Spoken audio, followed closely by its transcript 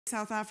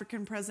South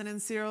African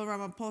President Cyril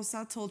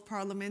Ramaphosa told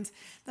Parliament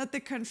that the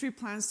country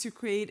plans to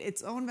create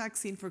its own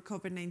vaccine for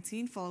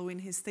COVID-19 following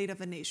his State of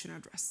the Nation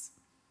address.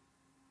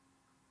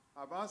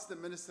 I've asked the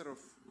Minister of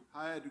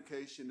Higher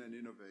Education and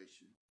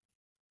Innovation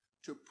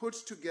to put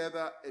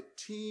together a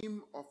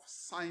team of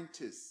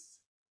scientists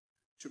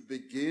to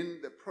begin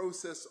the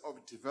process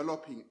of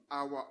developing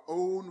our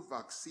own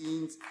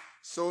vaccines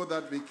so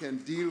that we can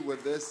deal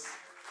with this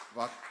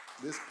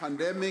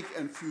pandemic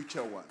and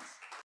future ones.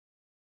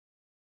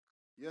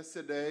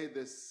 Yesterday,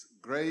 this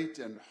great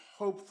and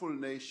hopeful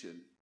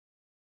nation,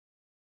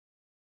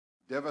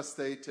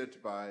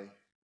 devastated by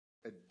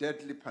a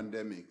deadly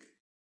pandemic,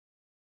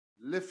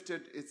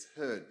 lifted its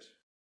head,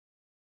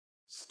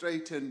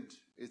 straightened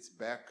its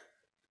back,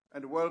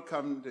 and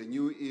welcomed a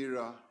new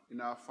era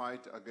in our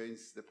fight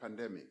against the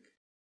pandemic.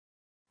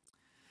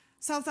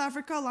 South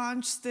Africa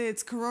launched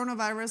its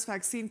coronavirus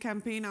vaccine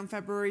campaign on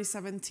February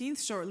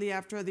 17th, shortly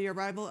after the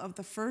arrival of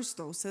the first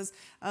doses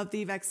of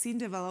the vaccine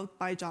developed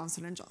by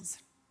Johnson &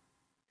 Johnson.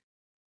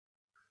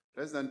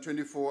 Less than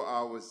 24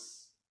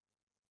 hours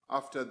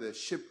after the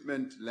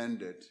shipment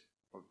landed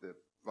of the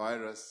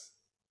virus,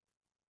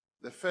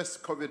 the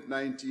first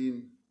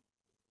COVID-19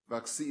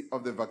 vaccine,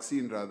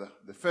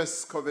 the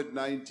first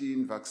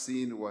COVID-19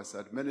 vaccine was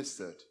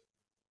administered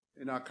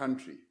in our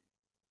country.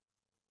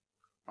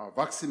 Our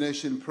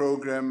vaccination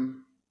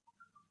program,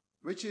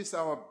 which is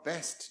our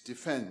best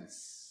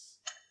defense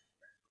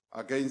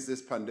against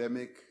this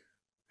pandemic,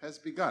 has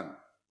begun.